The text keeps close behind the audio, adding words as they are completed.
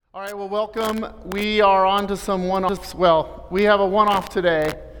All right, well, welcome. We are on to some one-offs. Well, we have a one-off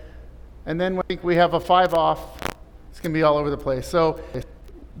today, and then I think we have a five-off. It's going to be all over the place. So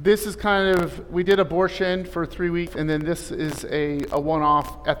this is we did abortion for 3 weeks, and then this is a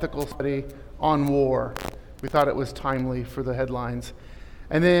one-off ethical study on war. We thought it was timely for the headlines.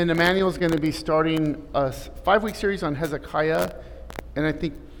 And then Emmanuel's going to be starting a 5-week series on Hezekiah, and I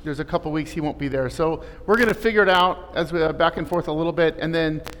think there's a couple weeks he won't be there. So we're going to figure it out as we back and forth a little bit, and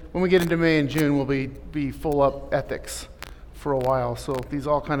then when we get into May and June, we'll be full up ethics for a while. So these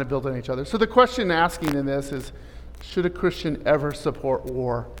all kind of build on each other. So the question asking in this is, should a Christian ever support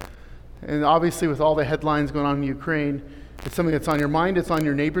war? And obviously with all the headlines going on in Ukraine, it's something that's on your mind, it's on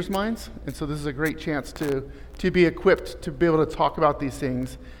your neighbors' minds. And so this is a great chance to be equipped to be able to talk about these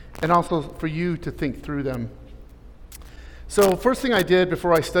things, and also for you to think through them. So first thing I did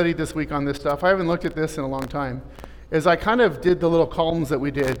before I studied this week on this stuff, I haven't looked at this in a long time, is I kind of did the little columns that we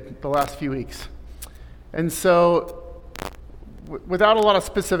did the last few weeks. And so without a lot of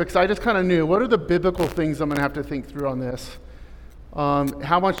specifics, I just kind of knew, what are the biblical things I'm going to have to think through on this?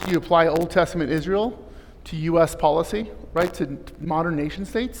 How much do you apply Old Testament Israel to U.S. policy, right, to modern nation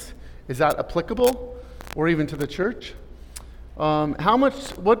states? Is that applicable? Or even to the church?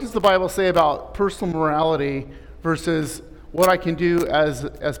 What does the Bible say about personal morality versus what I can do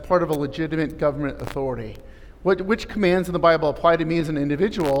as part of a legitimate government authority? Which commands in the Bible apply to me as an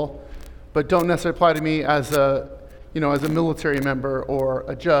individual, but don't necessarily apply to me as a military member or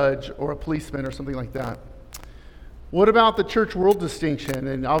a judge or a policeman or something like that? What about the church-world distinction?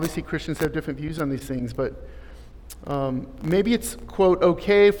 And obviously Christians have different views on these things, but maybe it's, quote,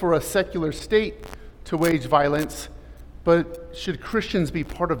 okay for a secular state to wage violence, but should Christians be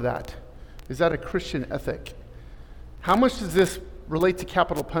part of that? Is that a Christian ethic? How much does this relate to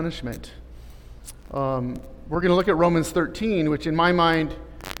capital punishment? We're going to look at Romans 13, which in my mind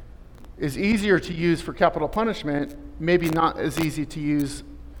is easier to use for capital punishment, maybe not as easy to use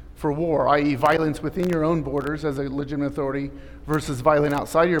for war, i.e. violence within your own borders as a legitimate authority versus violence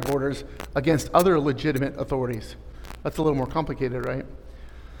outside your borders against other legitimate authorities. That's a little more complicated, right?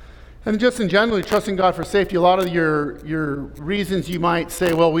 And just in general, trusting God for safety, a lot of your reasons you might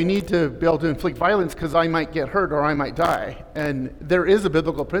say, well, we need to be able to inflict violence because I might get hurt or I might die. And there is a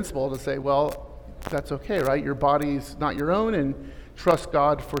biblical principle to say, well, that's okay, right? Your body's not your own, and trust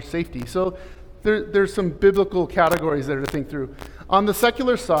God for safety. So there's some biblical categories there to think through. On the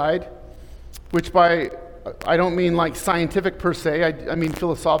secular side, which I don't mean like scientific per se, I mean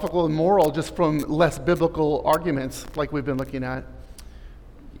philosophical and moral, just from less biblical arguments like we've been looking at.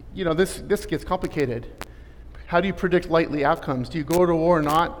 This gets complicated. How do you predict likely outcomes? Do you go to war or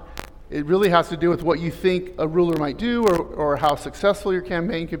not? It really has to do with what you think a ruler might do or how successful your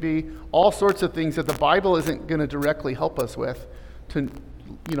campaign could be. All sorts of things that the Bible isn't going to directly help us with to,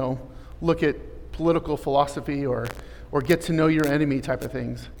 look at political philosophy or get to know your enemy type of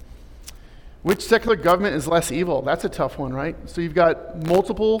things. Which secular government is less evil? That's a tough one, right? So you've got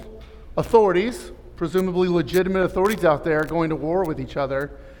multiple authorities, presumably legitimate authorities out there going to war with each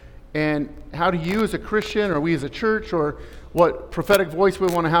other. And how do you as a Christian, or we as a church, or what prophetic voice we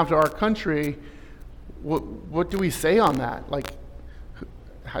want to have to our country, what do we say on that?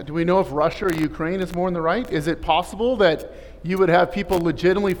 Do we know if Russia or Ukraine is more in the right? Is it possible that you would have people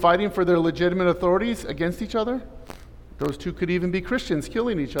legitimately fighting for their legitimate authorities against each other? Those two could even be Christians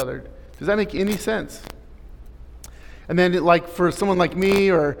killing each other. Does that make any sense? And then for someone like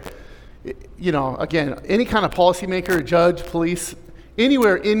me, or again, any kind of policymaker, judge, police,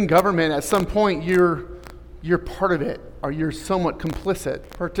 anywhere in government, at some point you're part of it, or you're somewhat complicit.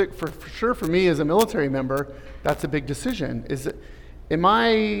 For sure, for me as a military member, that's a big decision. Am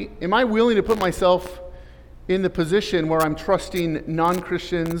I willing to put myself in the position where I'm trusting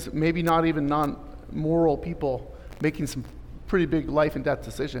non-Christians, maybe not even non-moral people, making some pretty big life and death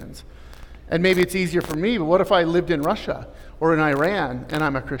decisions? And maybe it's easier for me, but what if I lived in Russia or in Iran and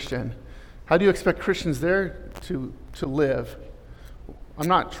I'm a Christian? How do you expect Christians there to live? I'm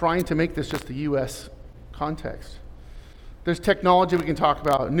not trying to make this just a U.S. context. There's technology we can talk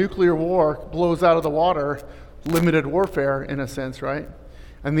about. Nuclear war blows out of the water limited warfare in a sense, right?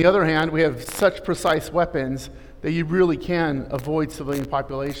 On the other hand, we have such precise weapons that you really can avoid civilian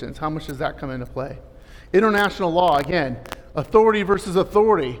populations. How much does that come into play? International law, again, authority versus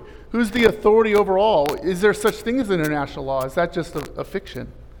authority. Who's the authority overall? Is there such thing as international law? Is that just a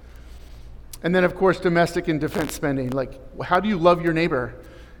fiction? And then, of course, domestic and defense spending. How do you love your neighbor?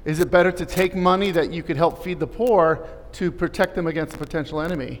 Is it better to take money that you could help feed the poor to protect them against a potential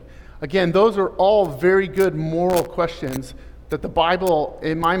enemy? Again, those are all very good moral questions that the Bible,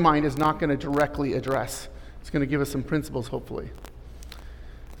 in my mind, is not going to directly address. It's going to give us some principles, hopefully.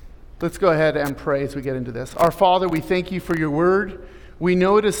 Let's go ahead and pray as we get into this. Our Father, we thank you for your word. We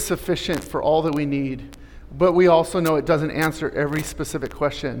know it is sufficient for all that we need, but we also know it doesn't answer every specific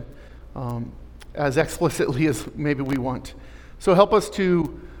question as explicitly as maybe we want. So help us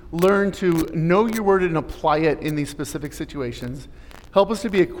to learn to know your word and apply it in these specific situations. Help us to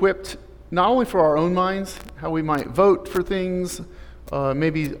be equipped not only for our own minds, how we might vote for things,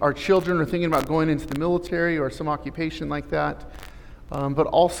 maybe our children are thinking about going into the military or some occupation like that, but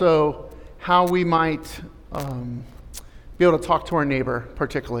also how we might be able to talk to our neighbor,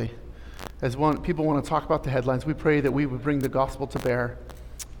 particularly. As people want to talk about the headlines, we pray that we would bring the gospel to bear.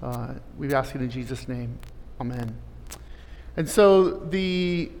 We ask it in Jesus' name. Amen. And so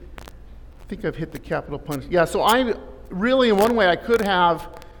I think I've hit the capital punishment. Yeah, so I really, in one way, I could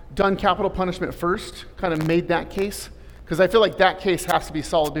have done capital punishment first, kind of made that case, because I feel like that case has to be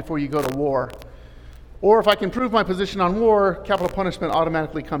solid before you go to war. Or if I can prove my position on war, capital punishment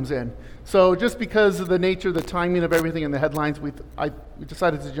automatically comes in. So just because of the nature, the timing of everything in the headlines, we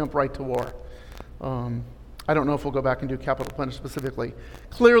decided to jump right to war. I don't know if we'll go back and do capital punishment specifically.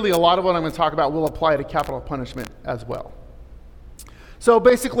 Clearly, a lot of what I'm going to talk about will apply to capital punishment as well. So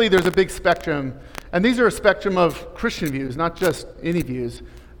basically, there's a big spectrum, and these are a spectrum of Christian views, not just any views.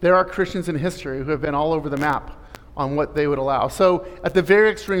 There are Christians in history who have been all over the map on what they would allow. So at the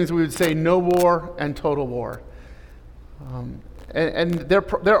very extremes, we would say no war and total war. And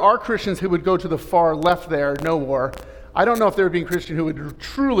there are Christians who would go to the far left there, no war. I don't know if there would be a Christian who would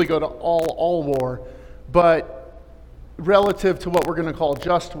truly go to all war, but relative to what we're going to call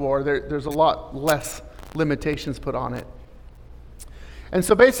just war, there's a lot less limitations put on it. And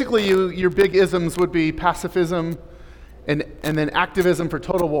so basically your big isms would be pacifism and then activism for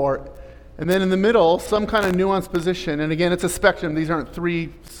total war. And then in the middle, some kind of nuanced position. And again, it's a spectrum. These aren't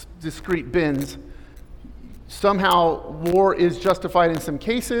three discrete bins. Somehow war is justified in some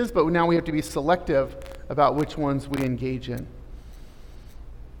cases, but now we have to be selective about which ones we engage in.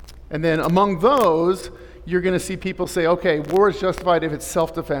 And then among those, you're going to see people say, okay, war is justified if it's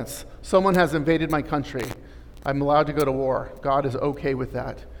self-defense. Someone has invaded my country. I'm allowed to go to war. God is okay with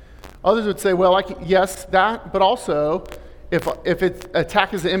that. Others would say, well, yes, that, but also if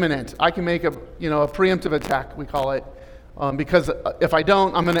attack is imminent, I can make a preemptive attack, we call it, because if I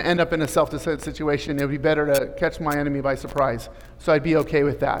don't, I'm going to end up in a self-defense situation. It would be better to catch my enemy by surprise. So I'd be okay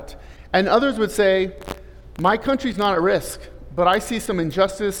with that. And others would say, my country's not at risk, but I see some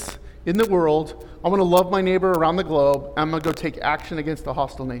injustice in the world. I want to love my neighbor around the globe. I'm going to go take action against a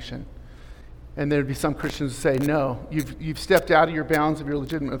hostile nation. And there'd be some Christians who say, no, you've stepped out of your bounds of your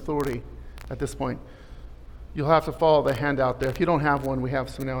legitimate authority at this point. You'll have to follow the handout there. If you don't have one, we have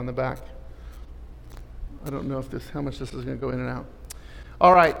some now in the back. I don't know how much this is going to go in and out.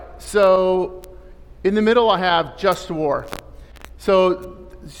 All right, so in the middle I have just war. So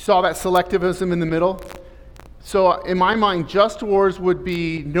you saw that selectivism in the middle. So in my mind, just wars would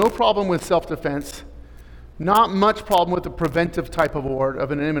be no problem with self-defense, not much problem with the preventive type of war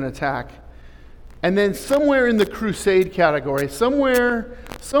of an imminent attack. And then somewhere in the crusade category, somewhere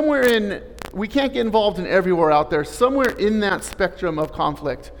in, we can't get involved in every war out there, somewhere in that spectrum of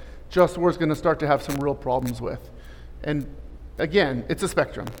conflict, just war is going to start to have some real problems with. And again, it's a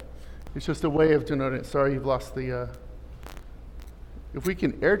spectrum. It's just a way of denoting it. Sorry, you've lost the, if we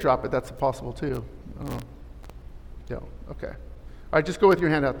can airdrop it, that's possible too. Oh, no, okay. All right, just go with your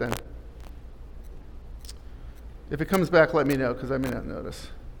hand out then. If it comes back, let me know, because I may not notice.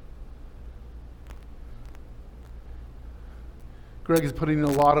 Greg is putting in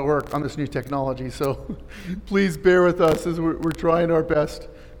a lot of work on this new technology, so please bear with us as we're trying our best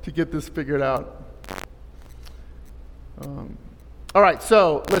to get this figured out. All right,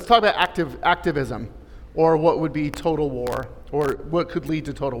 so let's talk about activism, or what would be total war, or what could lead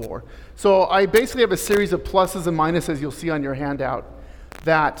to total war. So I basically have a series of pluses and minuses you'll see on your handout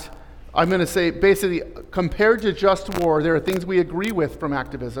that I'm going to say basically compared to just war, there are things we agree with from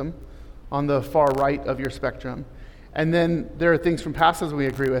activism on the far right of your spectrum. And then there are things from pacifism we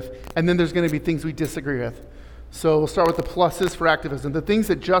agree with. And then there's going to be things we disagree with. So we'll start with the pluses for activism. The things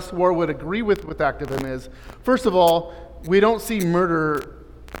that just war would agree with activism is, first of all, we don't see murder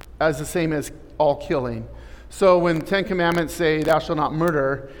as the same as all killing. So when the Ten Commandments say, thou shalt not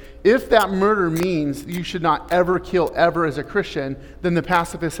murder, if that murder means you should not ever kill ever as a Christian, then the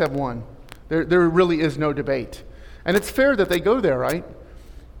pacifists have won. There really is no debate. And it's fair that they go there, right?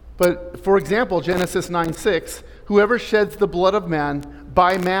 But for example, Genesis 9:6, whoever sheds the blood of man,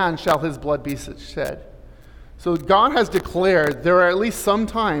 by man shall his blood be shed. So God has declared there are at least some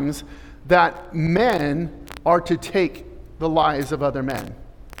times that men are to take the lives of other men.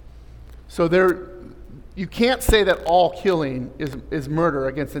 So you can't say that all killing is murder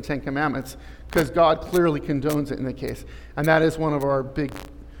against the Ten Commandments, because God clearly condones it in the case. And that is one of our big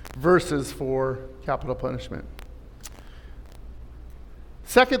verses for capital punishment.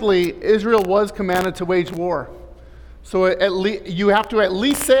 Secondly, Israel was commanded to wage war. So you have to at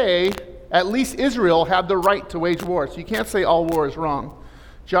least say, at least Israel had the right to wage war. So you can't say all war is wrong.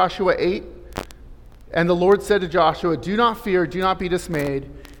 Joshua 8, and the Lord said to Joshua, "Do not fear, do not be dismayed.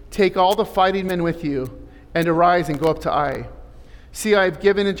 Take all the fighting men with you, and arise and go up to Ai. See, I have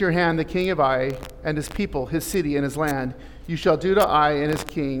given into your hand the king of Ai, and his people, his city, and his land. You shall do to Ai and his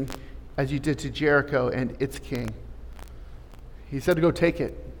king as you did to Jericho and its king." He said to go take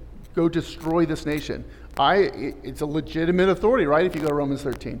it. Go destroy this nation. It's a legitimate authority, right? If you go to Romans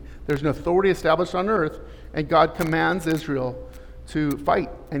 13. There's an authority established on earth, and God commands Israel to fight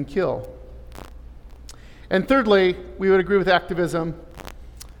and kill. And thirdly, we would agree with activism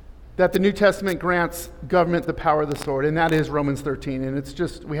that the New Testament grants government the power of the sword, and that is Romans 13. And it's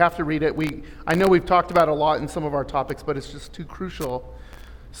just, we have to read it. I know we've talked about it a lot in some of our topics, but it's just too crucial.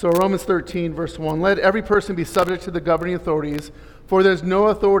 So Romans 13, verse 1, "Let every person be subject to the governing authorities, for there's no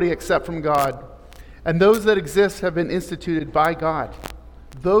authority except from God. And those that exist have been instituted by God."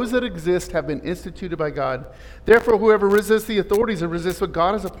 Those that exist have been instituted by God. "Therefore, whoever resists the authorities resists what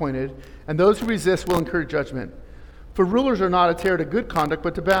God has appointed, and those who resist will incur judgment. For rulers are not a terror to good conduct,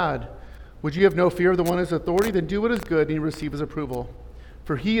 but to bad. Would you have no fear of the one who has authority? Then do what is good, and you receive his approval.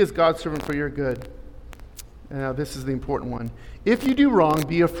 For he is God's servant for your good." And now this is the important one. "If you do wrong,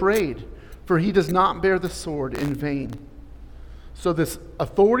 be afraid, for he does not bear the sword in vain." So this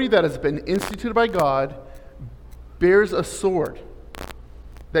authority that has been instituted by God bears a sword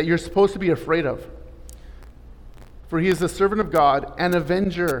that you're supposed to be afraid of. "For he is the servant of God, an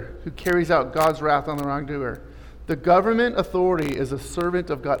avenger who carries out God's wrath on the wrongdoer." The government authority is a servant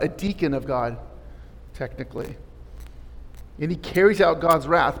of God, a deacon of God, technically. And he carries out God's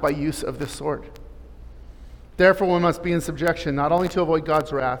wrath by use of this sword. "Therefore one must be in subjection, not only to avoid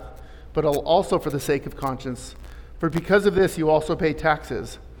God's wrath, but also for the sake of conscience. For because of this you also pay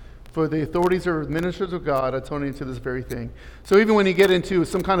taxes. For the authorities are ministers of God, atoning to this very thing." So even when you get into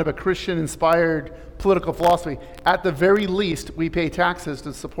some kind of a Christian-inspired political philosophy, at the very least, we pay taxes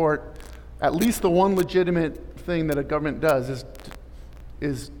to support at least the one legitimate thing that a government does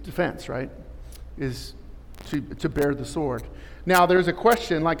is defense, right? Is to bear the sword. Now, there's a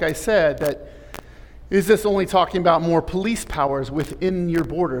question, like I said, that is this only talking about more police powers within your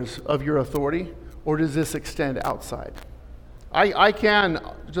borders of your authority, or does this extend outside? I can,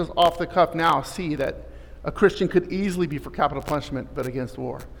 just off the cuff now, see that a Christian could easily be for capital punishment, but against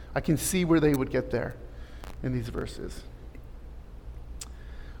war. I can see where they would get there in these verses.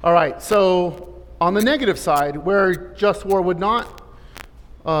 All right, so on the negative side, where just war would not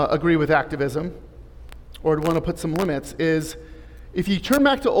agree with activism, or would want to put some limits, is if you turn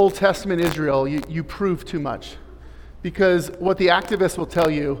back to Old Testament Israel, you prove too much. Because what the activists will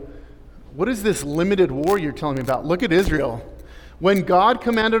tell you, what is this limited war you're telling me about? Look at Israel. When God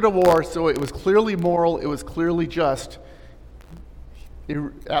commanded a war, so it was clearly moral, it was clearly just,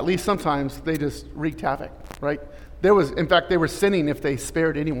 at least sometimes they just wreaked havoc, right? In fact, they were sinning if they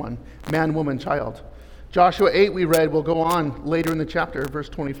spared anyone, man, woman, child. Joshua 8, we read, will go on later in the chapter, verse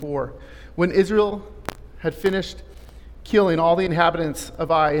 24. "When Israel had finished killing all the inhabitants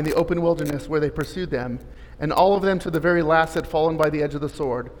of Ai in the open wilderness where they pursued them, and all of them to the very last had fallen by the edge of the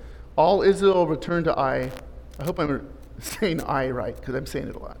sword, all Israel returned to Ai." I hope I'm saying Ai right, because I'm saying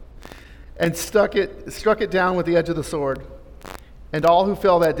it a lot. "And struck it down with the edge of the sword. And all who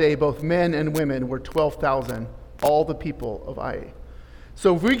fell that day, both men and women, were 12,000, all the people of Ai."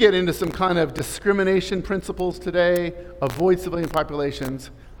 So if we get into some kind of discrimination principles today, avoid civilian populations,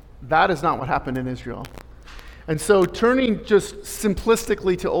 that is not what happened in Israel. And so turning just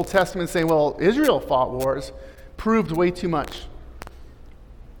simplistically to Old Testament, saying, well, Israel fought wars, proved way too much.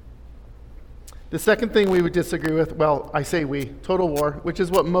 The second thing we would disagree with, well, I say we, total war, which is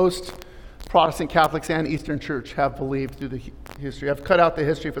what most Protestant Catholics and Eastern Church have believed through the history. I've cut out the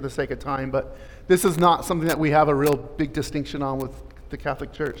history for the sake of time, but this is not something that we have a real big distinction on with the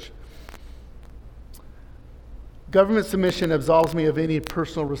Catholic Church. Government submission absolves me of any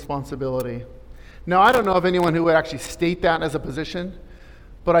personal responsibility. Now, I don't know of anyone who would actually state that as a position,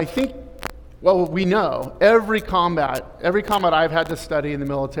 but I think, well, we know every combat I've had to study in the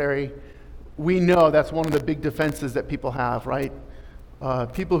military, we know that's one of the big defenses that people have, right?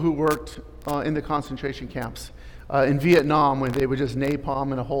 People who worked in the concentration camps. In Vietnam, when they would just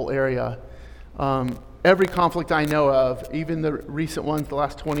napalm in a whole area. Every conflict I know of, even the recent ones, the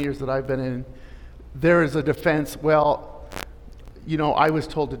last 20 years that I've been in, there is a defense. Well, I was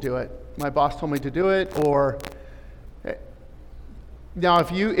told to do it. My boss told me to do it, or now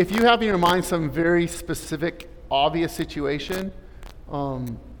if you have in your mind some very specific, obvious situation,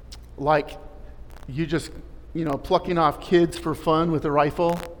 like you just plucking off kids for fun with a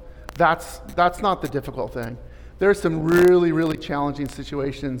rifle, that's not the difficult thing. There's some really, really challenging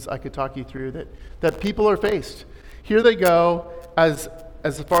situations I could talk you through that people are faced. Here they go, as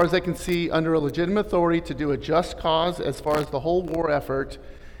far as they can see, under a legitimate authority to do a just cause as far as the whole war effort,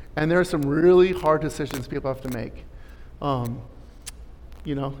 and there are some really hard decisions people have to make. At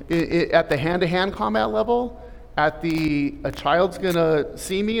the hand-to-hand combat level, a child's gonna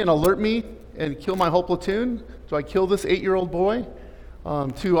see me and alert me and kill my whole platoon. Do I kill this 8-year-old boy?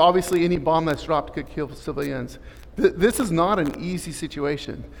 To obviously any bomb that's dropped could kill civilians. This is not an easy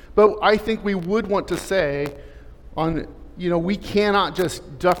situation. But I think we would want to say, we cannot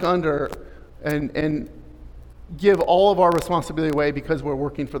just duck under and give all of our responsibility away because we're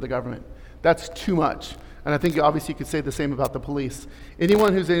working for the government. That's too much. And I think obviously you could say the same about the police.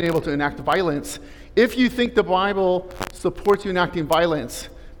 Anyone who's able to enact violence, if you think the Bible supports you enacting violence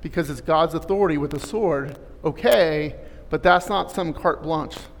because it's God's authority with a sword, okay, but that's not some carte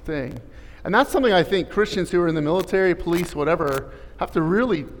blanche thing. And that's something I think Christians who are in the military, police, whatever, have to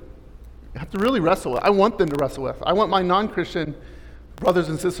really wrestle with. I want them to wrestle with. I want my non-Christian brothers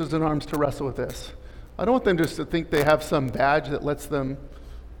and sisters in arms to wrestle with this. I don't want them just to think they have some badge that lets them,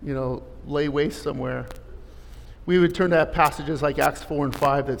 lay waste somewhere. We would turn to passages like Acts 4 and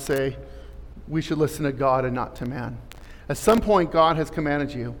 5 that say we should listen to God and not to man. At some point, God has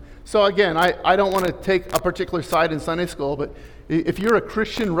commanded you. So again, I don't want to take a particular side in Sunday school, but if you're a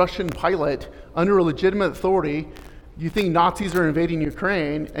Christian Russian pilot under a legitimate authority, you think Nazis are invading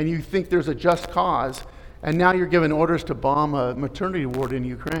Ukraine, and you think there's a just cause, and now you're given orders to bomb a maternity ward in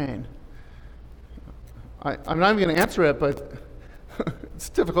Ukraine. I'm not even going to answer it, but it's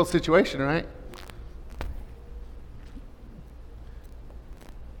a difficult situation, right?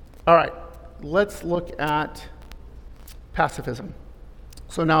 All right, let's look at pacifism.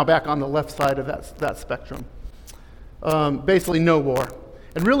 So now back on the left side of that spectrum. Basically no war.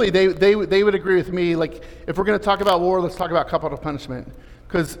 And really they would agree with me, like if we're going to talk about war, let's talk about capital punishment.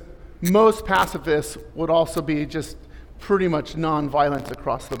 Because most pacifists would also be just pretty much non-violent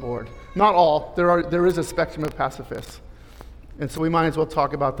across the board. Not all. There is a spectrum of pacifists. And so we might as well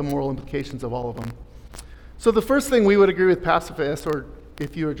talk about the moral implications of all of them. So the first thing we would agree with pacifists, or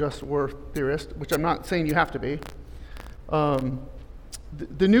if you're a just war theorist, which I'm not saying you have to be,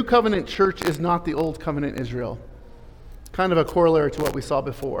 the New Covenant church is not the Old Covenant Israel. Kind of a corollary to what we saw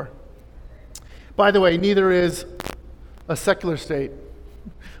before. By the way, neither is a secular state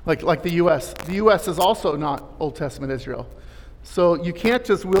like the U.S. The U.S. is also not Old Testament Israel. So you can't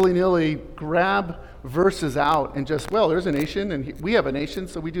just willy-nilly grab verses out and just, there's a nation and we have a nation,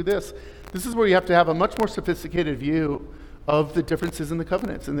 so we do this. This is where you have to have a much more sophisticated view of the differences in the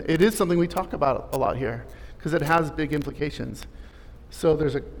covenants. And it is something we talk about a lot here because it has big implications. So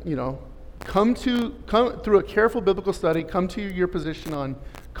there's come through a careful biblical study, come to your position on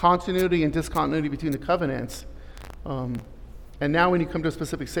continuity and discontinuity between the covenants. And now when you come to a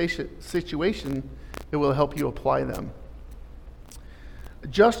specific situation, it will help you apply them.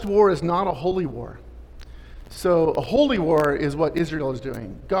 Just war is not a holy war. So a holy war is what Israel is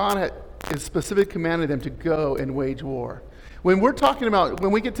doing. God has specifically commanded them to go and wage war. When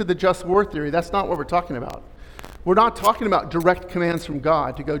we get to the just war theory, that's not what we're talking about. We're not talking about direct commands from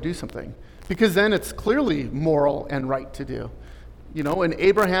God to go do something, because then it's clearly moral and right to do. When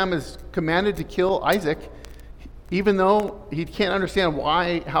Abraham is commanded to kill Isaac, even though he can't understand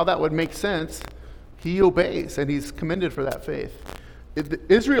how that would make sense, he obeys, and he's commended for that faith.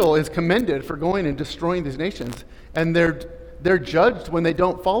 Israel is commended for going and destroying these nations, and they're judged when they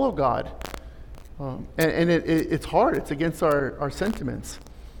don't follow God. It's hard. It's against our sentiments.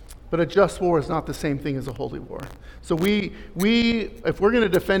 But a just war is not the same thing as a holy war. So if we're going to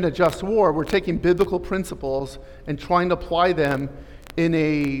defend a just war, we're taking biblical principles and trying to apply them in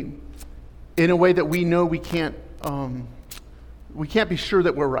a way that we know we can't be sure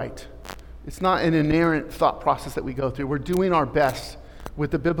that we're right. It's not an inerrant thought process that we go through. We're doing our best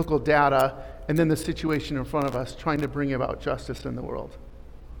with the biblical data and then the situation in front of us, trying to bring about justice in the world.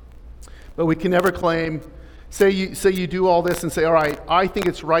 But we can never claim, say you do all this and say, all right, I think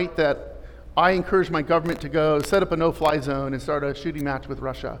it's right that I encourage my government to go set up a no-fly zone and start a shooting match with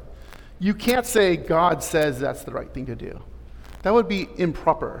Russia. You can't say God says that's the right thing to do. That would be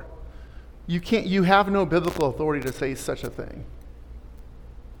improper. You have no biblical authority to say such a thing,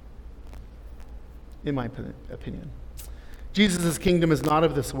 in my opinion. Jesus' kingdom is not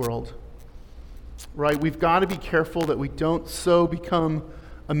of this world. right? We've got to be careful that we don't so become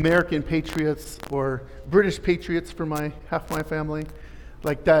American patriots or British patriots for half my family,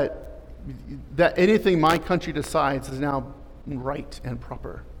 like that anything my country decides is now right and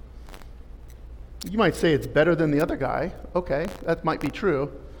proper. You might say it's better than the other guy. Okay, that might be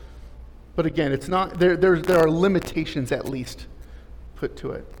true. But again, it's not. There are limitations at least put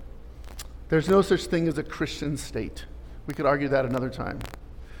to it. There's no such thing as a Christian state. We could argue that another time.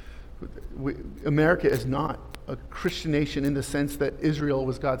 America is not a Christian nation in the sense that Israel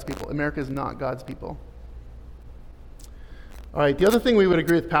was God's people. America is not God's people. All right, the other thing we would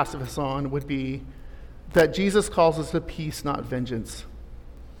agree with pacifists on would be that Jesus calls us to peace, not vengeance.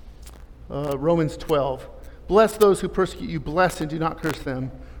 Romans 12. Bless those who persecute you, bless and do not curse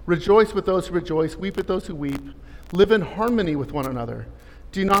them. Rejoice with those who rejoice, weep with those who weep. Live in harmony with one another.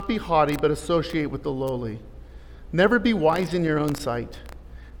 Do not be haughty, but associate with the lowly. Never be wise in your own sight.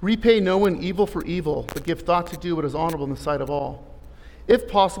 Repay no one evil for evil, but give thought to do what is honorable in the sight of all. If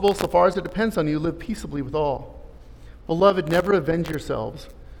possible, so far as it depends on you, live peaceably with all. Beloved, never avenge yourselves,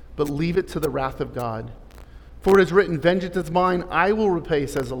 but leave it to the wrath of God. For it is written, vengeance is mine, I will repay,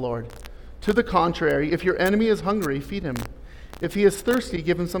 says the Lord. To the contrary, if your enemy is hungry, feed him. If he is thirsty,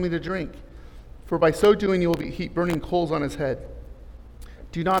 give him something to drink. For by so doing, you will heap burning coals on his head.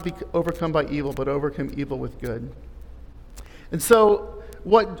 Do not be overcome by evil, but overcome evil with good. And so,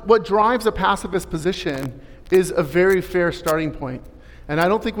 what drives a pacifist position is a very fair starting point. And I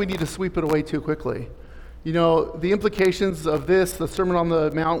don't think we need to sweep it away too quickly. You know, the implications of this, the Sermon on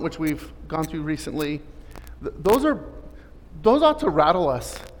the Mount, which we've gone through recently, those ought to rattle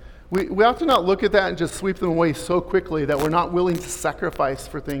us. We ought to not look at that and just sweep them away so quickly that we're not willing to sacrifice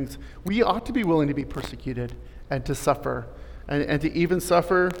for things. We ought to be willing to be persecuted and to suffer, and to even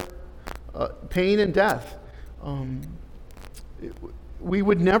suffer pain and death. We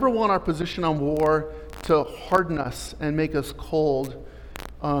would never want our position on war to harden us and make us cold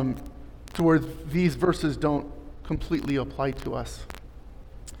to where these verses don't completely apply to us.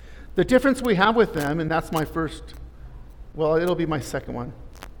 The difference we have with them, and that's my first, well, it'll be my second one.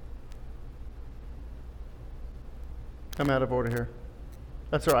 I'm out of order here.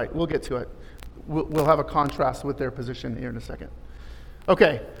 That's all right. We'll get to it. We'll have a contrast with their position here in a second.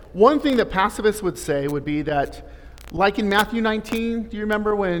 Okay. One thing that pacifists would say would be that, like in Matthew 19, do you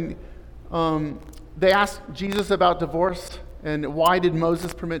remember when they asked Jesus about divorce and why did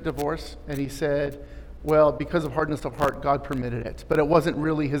Moses permit divorce? And he said, well, because of hardness of heart, God permitted it. But it wasn't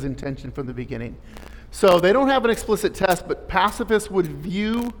really his intention from the beginning. So they don't have an explicit test, but pacifists would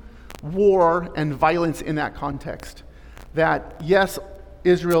view war and violence in that context. That, yes,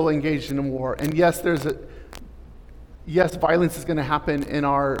 Israel engaged in a war, and yes, violence is going to happen in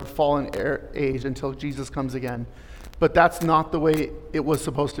our fallen age until Jesus comes again. But that's not the way it was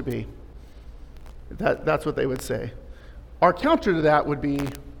supposed to be. That's what they would say. Our counter to that would be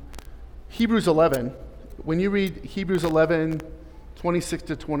Hebrews 11. When you read Hebrews 11, 26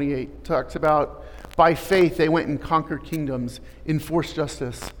 to 28, talks about by faith they went and conquered kingdoms, enforced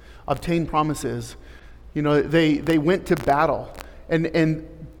justice, obtained promises. You know, they went to battle. And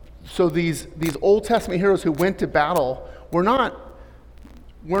so these Old Testament heroes who went to battle were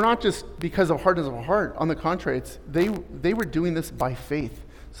not just because of hardness of heart. On the contrary, they were doing this by faith.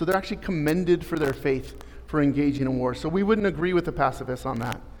 So they're actually commended for their faith for engaging in war. So we wouldn't agree with the pacifists on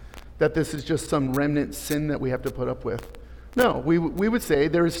that this is just some remnant sin that we have to put up with. No, we would say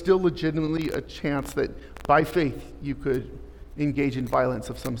there is still legitimately a chance that by faith you could engage in violence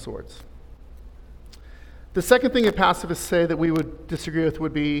of some sorts. The second thing that pacifists say that we would disagree with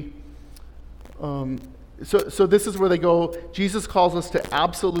would be, so this is where they go, Jesus calls us to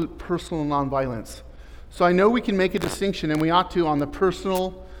absolute personal nonviolence. So I know we can make a distinction, and we ought to on the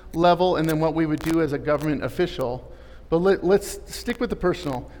personal level and then what we would do as a government official, but let's stick with the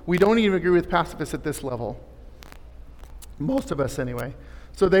personal. We don't even agree with pacifists at this level. Most of us anyway.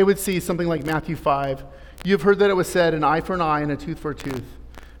 So they would see something like Matthew 5, "You've heard that it was said, an eye for an eye and a tooth for a tooth.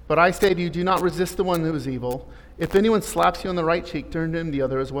 But I say to you, do not resist the one who is evil. If anyone slaps you on the right cheek, turn to him the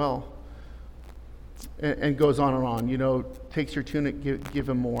other as well." And goes on and on. You know, takes your tunic, give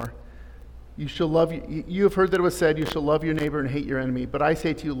him more. You have heard that it was said, you shall love your neighbor and hate your enemy. But I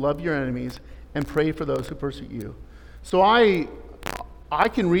say to you, love your enemies and pray for those who persecute you. So I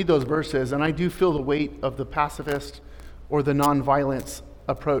can read those verses, and I do feel the weight of the pacifist or the nonviolence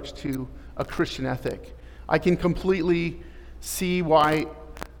approach to a Christian ethic. I can completely see why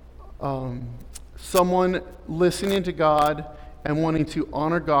someone listening to God and wanting to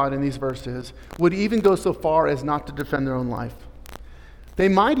honor God in these verses would even go so far as not to defend their own life. They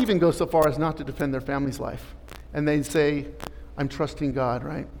might even go so far as not to defend their family's life. And they'd say, I'm trusting God,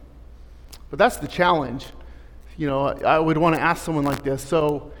 right? But that's the challenge. I would want to ask someone like this.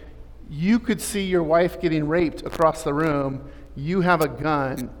 So you could see your wife getting raped across the room, you have a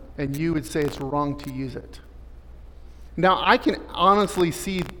gun, and you would say it's wrong to use it. Now, I can honestly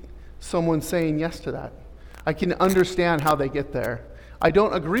see someone saying yes to that. I can understand how they get there. I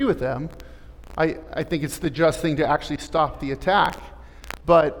don't agree with them. I think it's the just thing to actually stop the attack.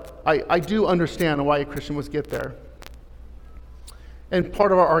 But I do understand why a Christian would get there. And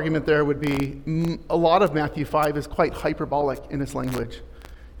part of our argument there would be a lot of Matthew 5 is quite hyperbolic in its language.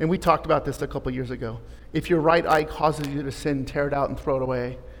 And we talked about this a couple years ago. If your right eye causes you to sin, tear it out and throw it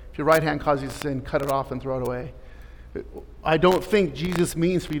away. If your right hand causes you to sin, cut it off and throw it away. I don't think Jesus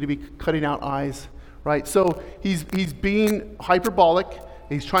means for you to be cutting out eyes, right? So he's being hyperbolic.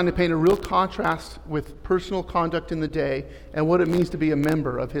 He's trying to paint a real contrast with personal conduct in the day and what it means to be a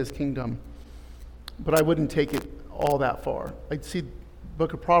member of his kingdom. But I wouldn't take it all that far. I'd see the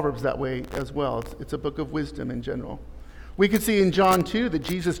book of Proverbs that way as well. It's a book of wisdom in general. We could see in John 2 that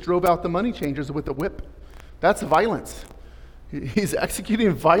Jesus drove out the money changers with a whip. That's violence. He's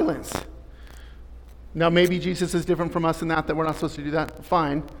executing violence. Now, maybe Jesus is different from us in that we're not supposed to do that.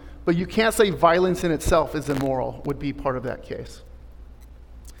 Fine. But you can't say violence in itself is immoral, would be part of that case.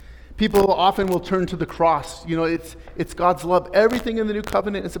 People often will turn to the cross. It's God's love. Everything in the new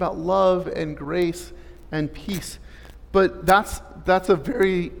covenant is about love and grace and peace. But that's a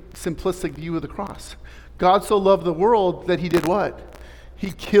very simplistic view of the cross. God so loved the world that he did what?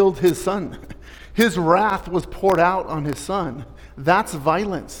 He killed his son. His wrath was poured out on his son. That's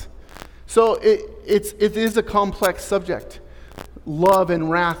violence. So it is a complex subject. Love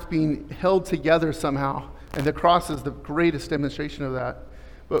and wrath being held together somehow. And the cross is the greatest demonstration of that.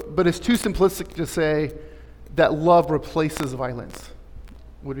 But it's too simplistic to say that love replaces violence,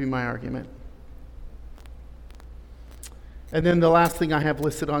 would be my argument. And then the last thing I have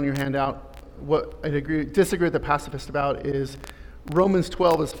listed on your handout, what I disagree with the pacifist about is Romans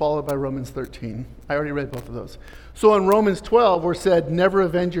 12 is followed by Romans 13. I already read both of those. So in Romans 12, we're said, never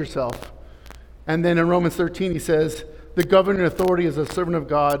avenge yourself. And then in Romans 13, he says, the governing authority is a servant of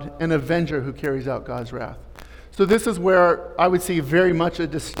God, an avenger who carries out God's wrath. So this is where I would see very much a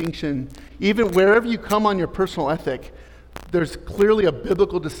distinction. Even wherever you come on your personal ethic, there's clearly a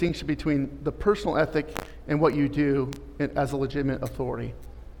biblical distinction between the personal ethic and what you do as a legitimate authority,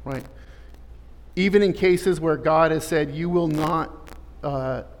 right? Even in cases where God has said, you will not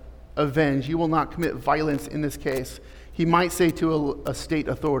avenge, you will not commit violence in this case, he might say to a state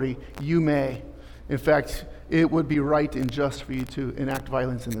authority, you may. In fact, it would be right and just for you to enact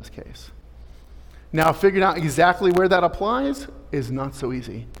violence in this case. Now, figuring out exactly where that applies is not so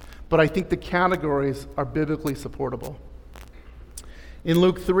easy. But I think the categories are biblically supportable. In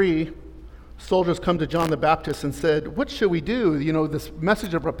Luke 3, soldiers come to John the Baptist and said, what should we do? This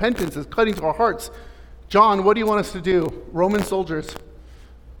message of repentance is cutting to our hearts. John, what do you want us to do? Roman soldiers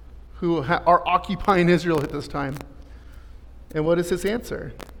who are occupying Israel at this time. And what is his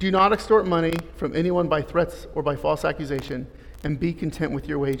answer? Do not extort money from anyone by threats or by false accusation, and be content with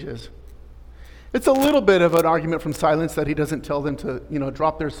your wages. It's a little bit of an argument from silence that he doesn't tell them to,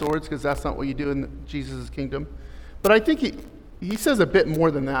 drop their swords, because that's not what you do in Jesus' kingdom. But I think he says a bit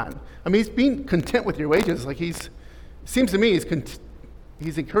more than that. I mean, he's being content with your wages. Like seems to me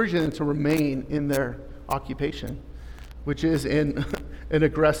he's encouraging them to remain in their occupation, which is in an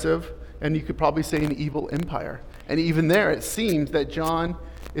aggressive, and you could probably say an evil empire. And even there, it seems that John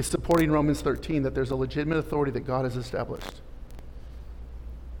is supporting Romans 13, that there's a legitimate authority that God has established.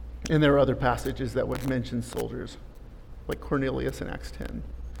 And there are other passages that would mention soldiers, like Cornelius in Acts 10.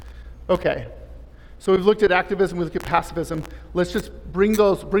 Okay, so we've looked at activism, we've looked at pacifism. Let's just bring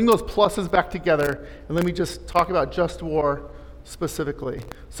those pluses back together, and let me just talk about just war specifically.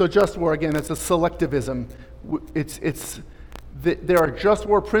 So just war, again, it's a selectivism. There are just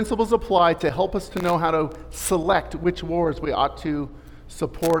war principles applied to help us to know how to select which wars we ought to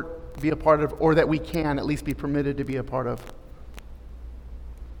support, be a part of, or that we can at least be permitted to be a part of.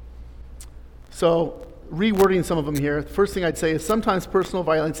 So, rewording some of them here, the first thing I'd say is sometimes personal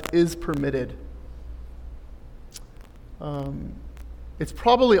violence is permitted. It's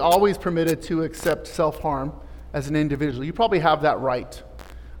probably always permitted to accept self-harm as an individual. You probably have that right.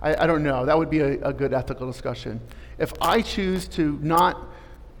 I don't know. That would be a good ethical discussion. If I choose to not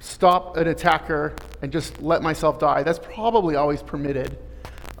stop an attacker and just let myself die, that's probably always permitted.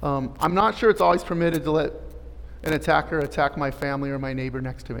 I'm not sure it's always permitted to let an attacker attack my family or my neighbor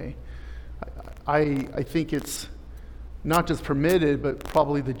next to me. I think it's not just permitted, but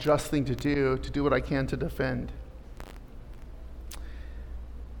probably the just thing to do what I can to defend.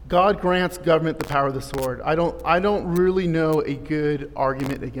 God grants government the power of the sword. I don't really know a good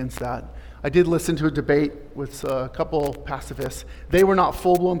argument against that. I did listen to a debate with a couple pacifists. They were not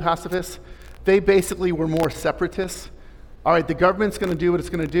full-blown pacifists. They basically were more separatists. All right, the government's going to do what it's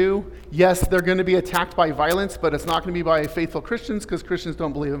going to do. Yes, they're going to be attacked by violence, but it's not going to be by faithful Christians because Christians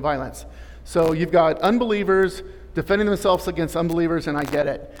don't believe in violence. So you've got unbelievers defending themselves against unbelievers, and I get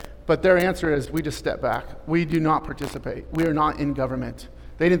it. But their answer is, we just step back. We do not participate. We are not in government.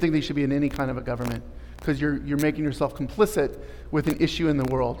 They didn't think they should be in any kind of a government because you're making yourself complicit with an issue in the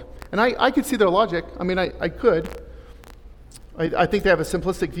world. And I could see their logic. I mean, I could. I think they have a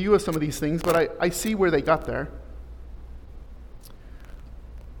simplistic view of some of these things, but I see where they got there.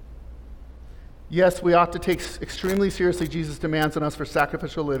 Yes, we ought to take extremely seriously Jesus' demands on us for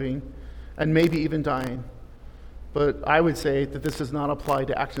sacrificial living and maybe even dying. But I would say that this does not apply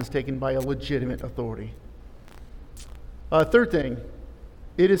to actions taken by a legitimate authority. Third thing,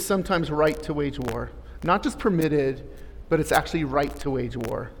 it is sometimes right to wage war. Not just permitted, but it's actually right to wage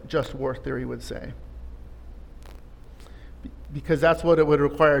war, just war theory would say. Because that's what it would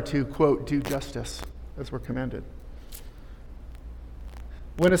require to, quote, do justice, as we're commanded.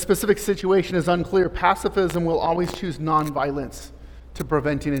 When a specific situation is unclear, pacifism will always choose nonviolence to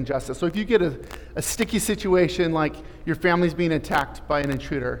preventing injustice. So if you get a sticky situation like your family's being attacked by an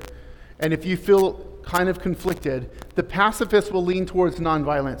intruder, and if you feel kind of conflicted, the pacifists will lean towards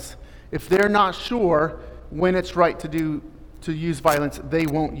nonviolence. If they're not sure when it's right to use violence, they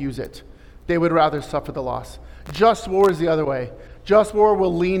won't use it. They would rather suffer the loss. Just war is the other way. Just war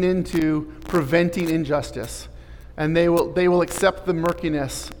will lean into preventing injustice. And they will accept the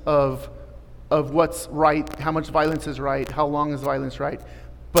murkiness of what's right, how much violence is right, how long is violence right,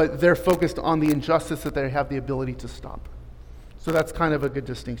 but they're focused on the injustice that they have the ability to stop. So that's kind of a good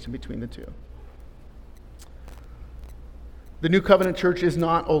distinction between the two. The New Covenant Church is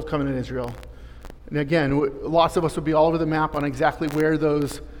not Old Covenant Israel. And again, lots of us would be all over the map on exactly where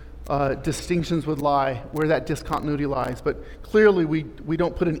those distinctions would lie, where that discontinuity lies. But clearly, we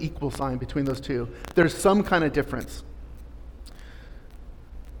don't put an equal sign between those two. There's some kind of difference.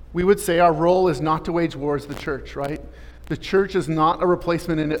 We would say our role is not to wage war as the church, right? The church is not a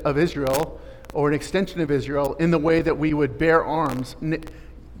replacement of Israel or an extension of Israel in the way that we would bear arms.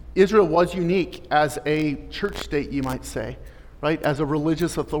 Israel was unique as a church state, you might say, right? As a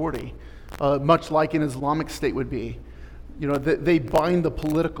religious authority, much like an Islamic state would be. You know, they bind the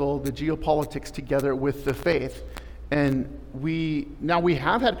political, the geopolitics together with the faith. And we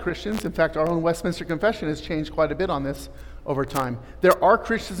have had Christians. In fact, our own Westminster Confession has changed quite a bit on this over time. There are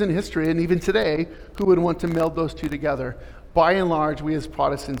Christians in history, and even today, who would want to meld those two together. By and large, we as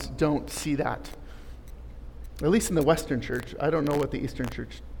Protestants don't see that. At least in the Western Church. I don't know what the Eastern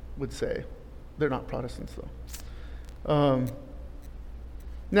Church would say. They're not Protestants, though.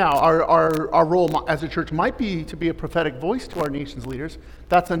 Now, our role as a church might be to be a prophetic voice to our nation's leaders.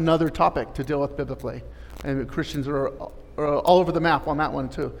 That's another topic to deal with biblically. And Christians are all over the map on that one,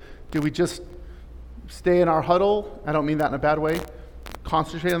 too. Do we just stay in our huddle? I don't mean that in a bad way.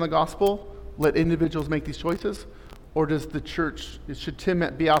 Concentrate on the gospel? Let individuals make these choices? Or does the church, should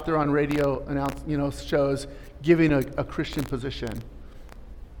Tim be out there on radio shows giving a Christian position?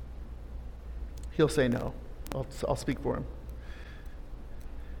 He'll say no. I'll speak for him.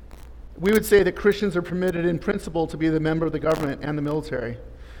 We would say that Christians are permitted in principle to be the member of the government and the military,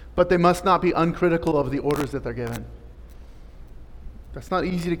 but they must not be uncritical of the orders that they're given. That's not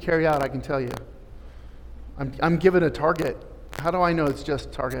easy to carry out, I can tell you. I'm given a target. How do I know it's just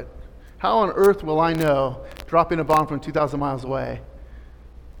a target? How on earth will I know dropping a bomb from 2,000 miles away?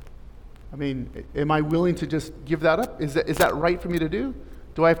 I mean, am I willing to just give that up? Is that right for me to do?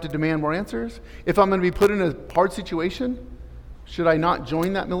 Do I have to demand more answers? If I'm going to be put in a hard situation, should I not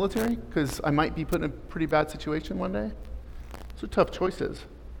join that military? Because I might be put in a pretty bad situation one day. Those are tough choices.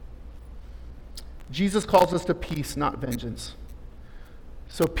 Jesus calls us to peace, not vengeance.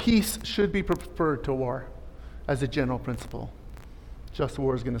 So peace should be preferred to war as a general principle. Just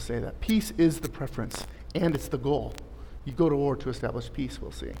war is going to say that. Peace is the preference, and it's the goal. You go to war to establish peace,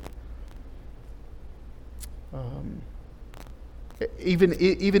 we'll see. Even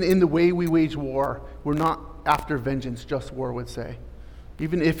in the way we wage war, we're not after vengeance, just war would say.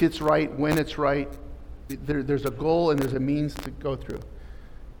 Even if it's right, when it's right, there's a goal and there's a means to go through.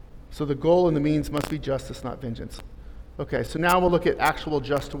 So the goal and the means must be justice, not vengeance. Okay, so now we'll look at actual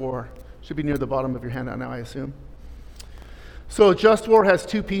just war. Should be near the bottom of your handout now, I assume. So just war has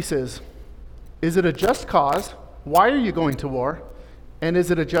two pieces. Is it a just cause? Why are you going to war? And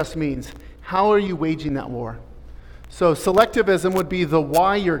is it a just means? How are you waging that war? So selectivism would be the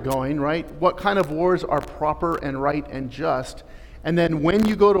why you're going, right? What kind of wars are proper and right and just? And then when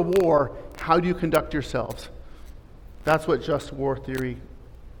you go to war, how do you conduct yourselves? That's what just war theory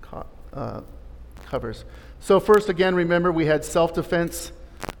covers. So first, again, remember we had self-defense,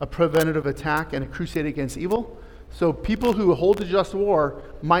 a preventative attack, and a crusade against evil. So people who hold a just war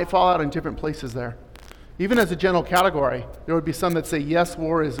might fall out in different places there. Even as a general category, there would be some that say, yes,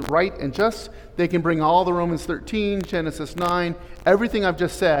 war is right and just. They can bring all the Romans 13, Genesis 9, everything I've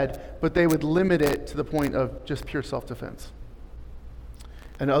just said, but they would limit it to the point of just pure self-defense.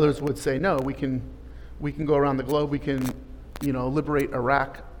 And others would say, no, we can go around the globe, we can, liberate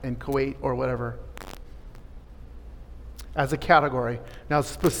Iraq and Kuwait or whatever. As a category. Now,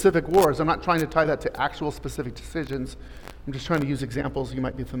 specific wars, I'm not trying to tie that to actual specific decisions. I'm just trying to use examples you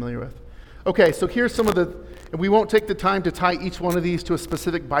might be familiar with. Okay, so here's some of and we won't take the time to tie each one of these to a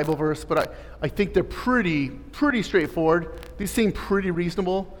specific Bible verse, but I think they're pretty straightforward. These seem pretty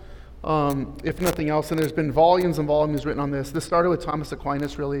reasonable, if nothing else, and there's been volumes and volumes written on this. This started with Thomas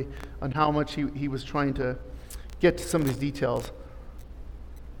Aquinas, really, on how much he was trying to get to some of these details.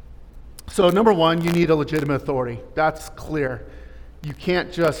 So number one, you need a legitimate authority. That's clear. You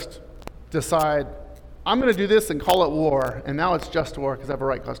can't just decide, I'm going to do this and call it war, and now it's just war because I have a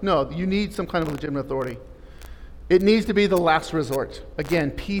right cause. No, you need some kind of legitimate authority. It needs to be the last resort.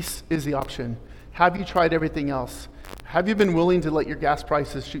 Again, peace is the option. Have you tried everything else? Have you been willing to let your gas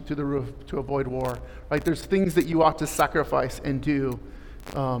prices shoot through the roof to avoid war? Right? There's things that you ought to sacrifice and do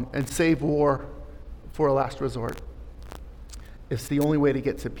and save war for a last resort. It's the only way to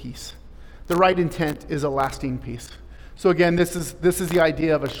get to peace. The right intent is a lasting peace. So again, this is the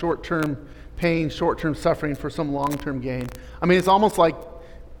idea of a short-term pain, short-term suffering for some long-term gain. I mean, it's almost like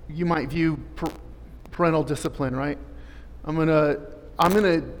you might view parental discipline, right? I'm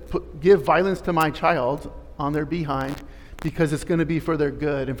gonna give violence to my child on their behind because it's going to be for their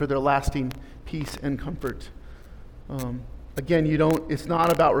good and for their lasting peace and comfort. Again, it's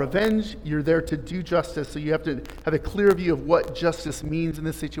not about revenge. You're there to do justice, so you have to have a clear view of what justice means in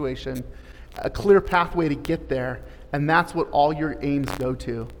this situation, a clear pathway to get there, and that's what all your aims go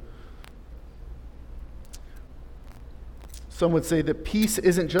to. Some would say that peace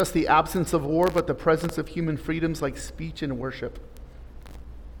isn't just the absence of war, but the presence of human freedoms like speech and worship,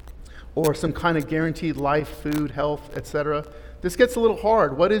 or some kind of guaranteed life, food, health, etc. This gets a little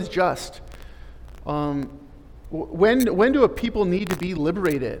hard. What is just? When do a people need to be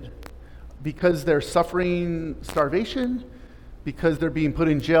liberated? Because they're suffering starvation? Because they're being put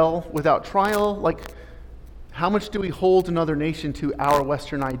in jail without trial? Like, how much do we hold another nation to our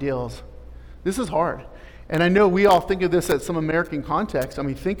Western ideals? This is hard. And I know we all think of this at some American context. I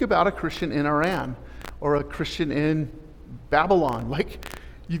mean, think about a Christian in Iran or a Christian in Babylon. Like,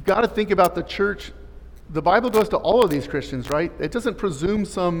 you've got to think about the church. The Bible goes to all of these Christians, right? It doesn't presume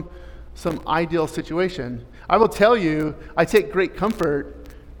some ideal situation. I will tell you, I take great comfort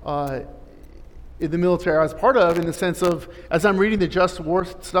in the military I was part of, in the sense of, as I'm reading the just war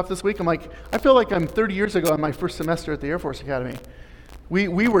stuff this week, I'm like, I feel like I'm 30 years ago in my first semester at the Air Force Academy.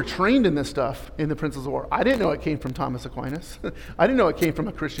 We were trained in this stuff in the Principles of War. I didn't know it came from Thomas Aquinas. I didn't know it came from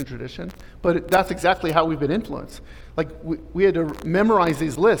a Christian tradition, but that's exactly how we've been influenced. Like, we had to memorize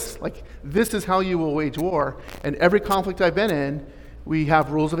these lists. Like, this is how you will wage war. And every conflict I've been in, we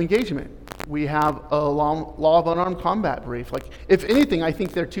have rules of engagement. We have a law of unarmed combat brief. Like, if anything, I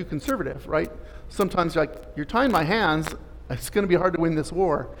think they're too conservative, right? Sometimes you're tying my hands. It's going to be hard to win this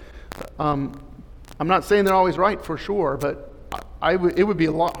war. I'm not saying they're always right, for sure, but it would be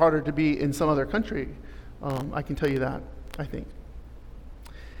a lot harder to be in some other country. I can tell you that, I think.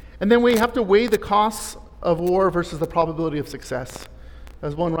 And then we have to weigh the costs of war versus the probability of success.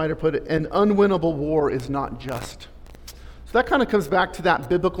 As one writer put it, an unwinnable war is not just. So that kind of comes back to that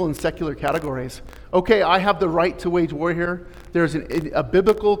biblical and secular categories. Okay, I have the right to wage war here. There's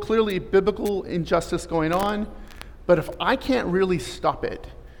clearly biblical injustice going on. But if I can't really stop it,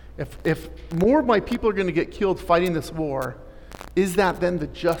 if more of my people are going to get killed fighting this war, is that then the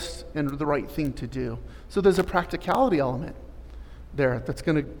just and the right thing to do? So there's a practicality element there that's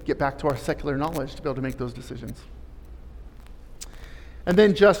going to get back to our secular knowledge to be able to make those decisions. And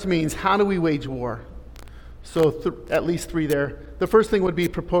then just means, how do we wage war? So at least three there. The first thing would be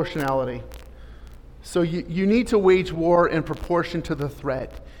proportionality. So you need to wage war in proportion to the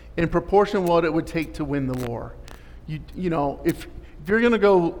threat, in proportion what it would take to win the war. You know, if you're going to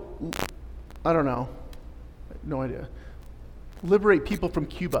go, I don't know, no idea, liberate people from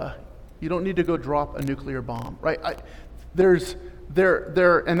Cuba, you don't need to go drop a nuclear bomb, right? And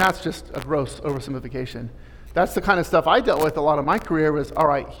that's just a gross oversimplification. That's the kind of stuff I dealt with a lot of my career was, all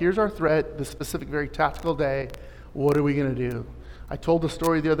right, here's our threat, the specific, very tactical day. What are we going to do? I told the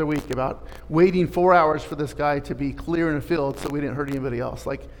story the other week about waiting 4 hours for this guy to be clear in a field so we didn't hurt anybody else.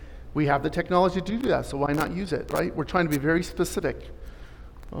 Like, we have the technology to do that, so why not use it, right? We're trying to be very specific.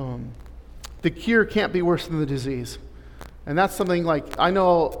 The cure can't be worse than the disease. And that's something like, I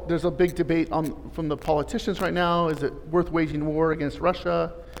know there's a big debate from the politicians right now. Is it worth waging war against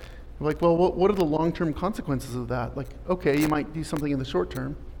Russia? Like, well, what are the long-term consequences of that? Like, okay, you might do something in the short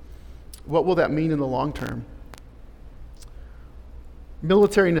term. What will that mean in the long term?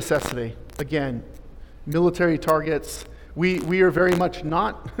 Military necessity. Again, military targets. We are very much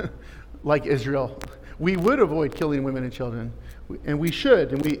not like Israel. We would avoid killing women and children, and we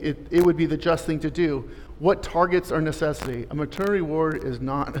should, and it would be the just thing to do. What targets are necessity? A maternity ward is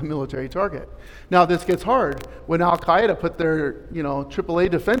not a military target. Now, this gets hard. When Al-Qaeda put their, AAA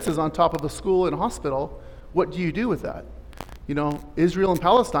defenses on top of a school and hospital, what do you do with that? Israel and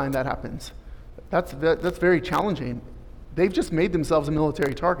Palestine, that happens. That's very challenging. They've just made themselves a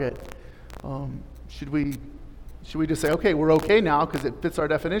military target. Should we just say, okay, we're okay now because it fits our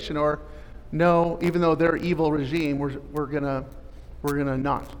definition, or no, even though they're evil regime, we're gonna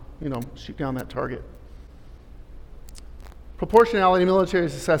not, shoot down that target. Proportionality, military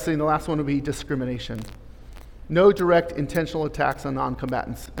necessity, and the last one would be discrimination. No direct intentional attacks on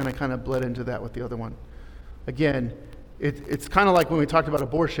non-combatants, and I kind of bled into that with the other one. Again, it's kind of like when we talked about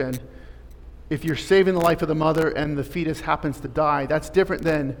abortion. If you're saving the life of the mother and the fetus happens to die, that's different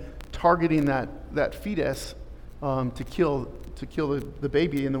than targeting that fetus to kill the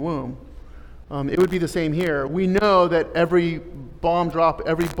baby in the womb. It would be the same here. We know that every bomb drop,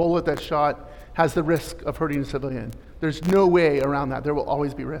 every bullet that's shot has the risk of hurting a civilian. There's no way around that. There will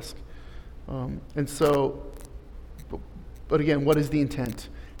always be risk. But again, what is the intent?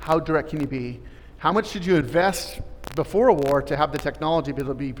 How direct can you be? How much should you invest before a war to have the technology be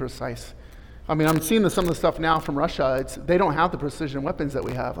able to be precise? I mean, I'm seeing some of the stuff now from Russia. They don't have the precision weapons that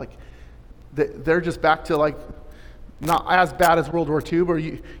we have. Like, they're just back to like not as bad as World War II, where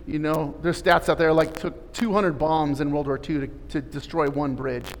there's stats out there like took 200 bombs in World War II to destroy one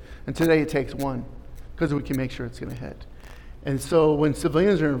bridge, and today it takes one because we can make sure it's going to hit. And so when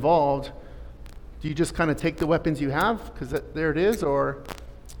civilians are involved, do you just kind of take the weapons you have because there it is, or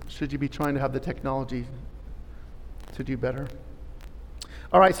should you be trying to have the technology to do better?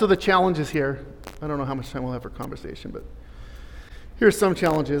 All right, so the challenges here. I don't know how much time we'll have for conversation, but here's some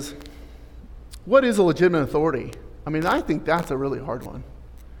challenges. What is a legitimate authority? I mean, I think that's a really hard one.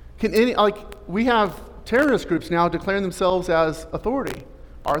 We have terrorist groups now declaring themselves as authority.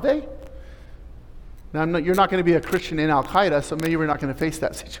 Are they? Now, you're not going to be a Christian in Al-Qaeda, so maybe we're not going to face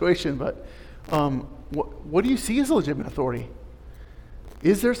that situation, but what do you see as a legitimate authority?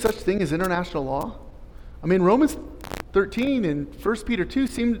 Is there such thing as international law? I mean, Romans 13 and 1 Peter 2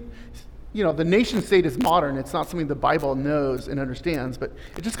 seem, the nation state is modern. It's not something the Bible knows and understands, but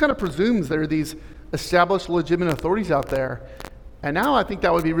it just kind of presumes there are these established legitimate authorities out there. And now I think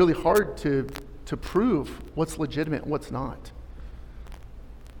that would be really hard to prove what's legitimate and what's not.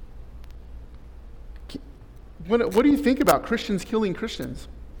 What do you think about Christians killing Christians?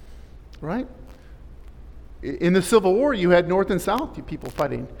 Right? In the Civil War, you had North and South people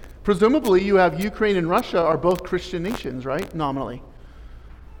fighting. Presumably, you have Ukraine and Russia are both Christian nations, right? Nominally.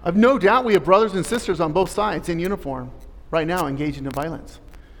 I've no doubt we have brothers and sisters on both sides in uniform right now engaging in violence.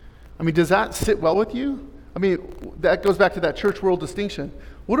 I mean, does that sit well with you? I mean, that goes back to that church world distinction.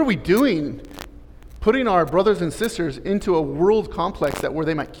 What are we doing putting our brothers and sisters into a world complex where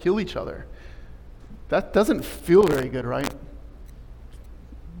they might kill each other? That doesn't feel very good, right?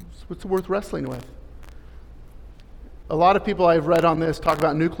 It's worth wrestling with. A lot of people I've read on this talk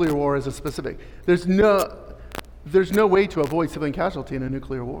about nuclear war as a specific. There's no way to avoid civilian casualty in a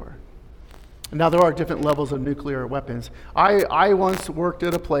nuclear war. Now, there are different levels of nuclear weapons. I once worked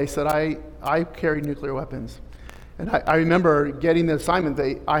at a place that I carried nuclear weapons. And I remember getting the assignment.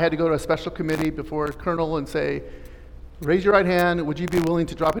 I had to go to a special committee before a colonel and say, raise your right hand, would you be willing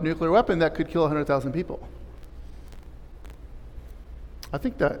to drop a nuclear weapon that could kill 100,000 people? I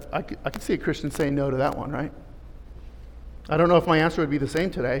think that I could see a Christian saying no to that one, right? I don't know if my answer would be the same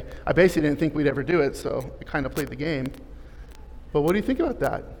today. I basically didn't think we'd ever do it, so I kind of played the game. But what do you think about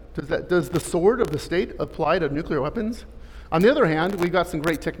that? Does the sword of the state apply to nuclear weapons? On the other hand, we've got some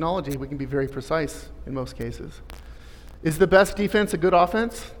great technology. We can be very precise in most cases. Is the best defense a good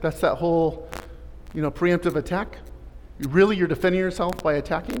offense? That's that whole, preemptive attack. You're defending yourself by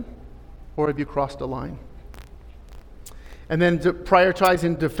attacking? Or have you crossed a line? And then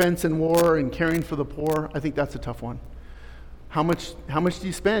prioritizing defense and war and caring for the poor, I think that's a tough one. How much do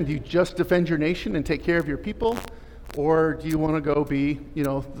you spend? Do you just defend your nation and take care of your people? Or do you want to go be,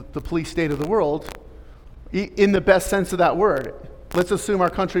 the police state of the world in the best sense of that word? Let's assume our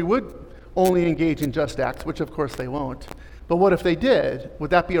country would only engage in just acts, which of course they won't. But what if they did? Would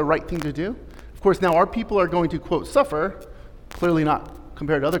that be a right thing to do? Of course, now our people are going to, quote, suffer, clearly not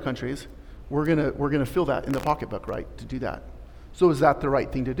compared to other countries, we're gonna feel that in the pocketbook, right, to do that. So is that the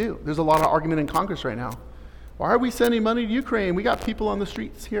right thing to do? There's a lot of argument in Congress right now. Why are we sending money to Ukraine? We got people on the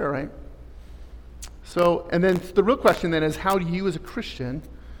streets here, right? So, and then the real question then is, how do you as a Christian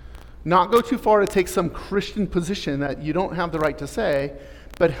not go too far to take some Christian position that you don't have the right to say,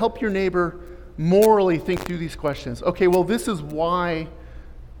 but help your neighbor morally think through these questions? Okay, well, this is why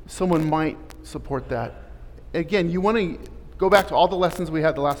someone might support that. Again, you want to go back to all the lessons we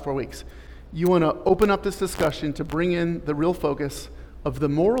had the last 4 weeks. You want to open up this discussion to bring in the real focus of the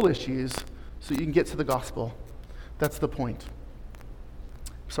moral issues so you can get to the gospel. That's the point.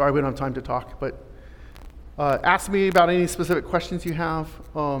 Sorry, we don't have time to talk, but ask me about any specific questions you have.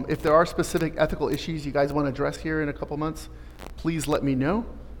 If there are specific ethical issues you guys want to address here in a couple months, please let me know.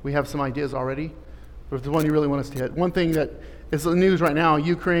 We have some ideas already. But if there's one you really want us to hit. One thing that is in the news right now,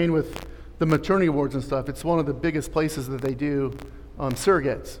 Ukraine with the maternity wards and stuff, it's one of the biggest places that they do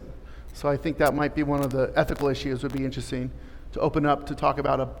surrogates. So I think that might be one of the ethical issues would be interesting to open up to talk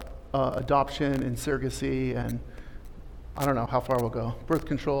about adoption and surrogacy, and I don't know how far we'll go. Birth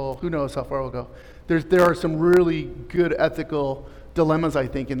control, who knows how far we'll go. There are some really good ethical dilemmas, I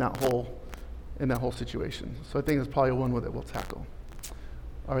think, in that whole situation. So I think it's probably one that we'll tackle.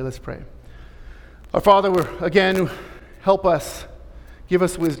 All right, let's pray. Our Father, again, help us, give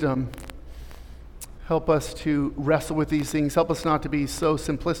us wisdom. Help us to wrestle with these things. Help us not to be so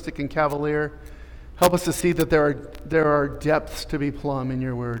simplistic and cavalier. Help us to see that there are depths to be plumbed in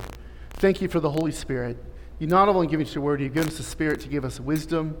your word. Thank you for the Holy Spirit. You not only give us your word, you give us the Spirit to give us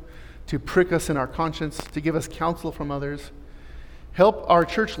wisdom, to prick us in our conscience, to give us counsel from others. Help our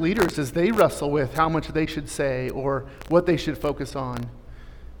church leaders as they wrestle with how much they should say or what they should focus on.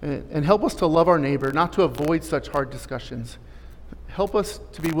 And help us to love our neighbor, not to avoid such hard discussions. Help us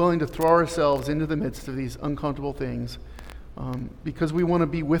to be willing to throw ourselves into the midst of these uncomfortable things because we want to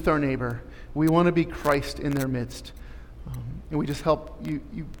be with our neighbor. We want to be Christ in their midst. And we just help you.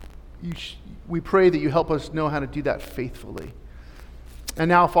 We pray that you help us know how to do that faithfully. And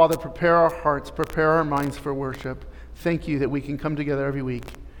now, Father, prepare our hearts, prepare our minds for worship. Thank you that we can come together every week.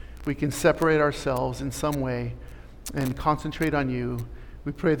 We can separate ourselves in some way and concentrate on you.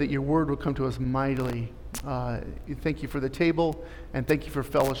 We pray that your word will come to us mightily. Thank you for the table, and thank you for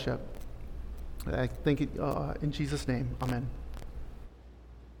fellowship. I thank you in Jesus' name. Amen.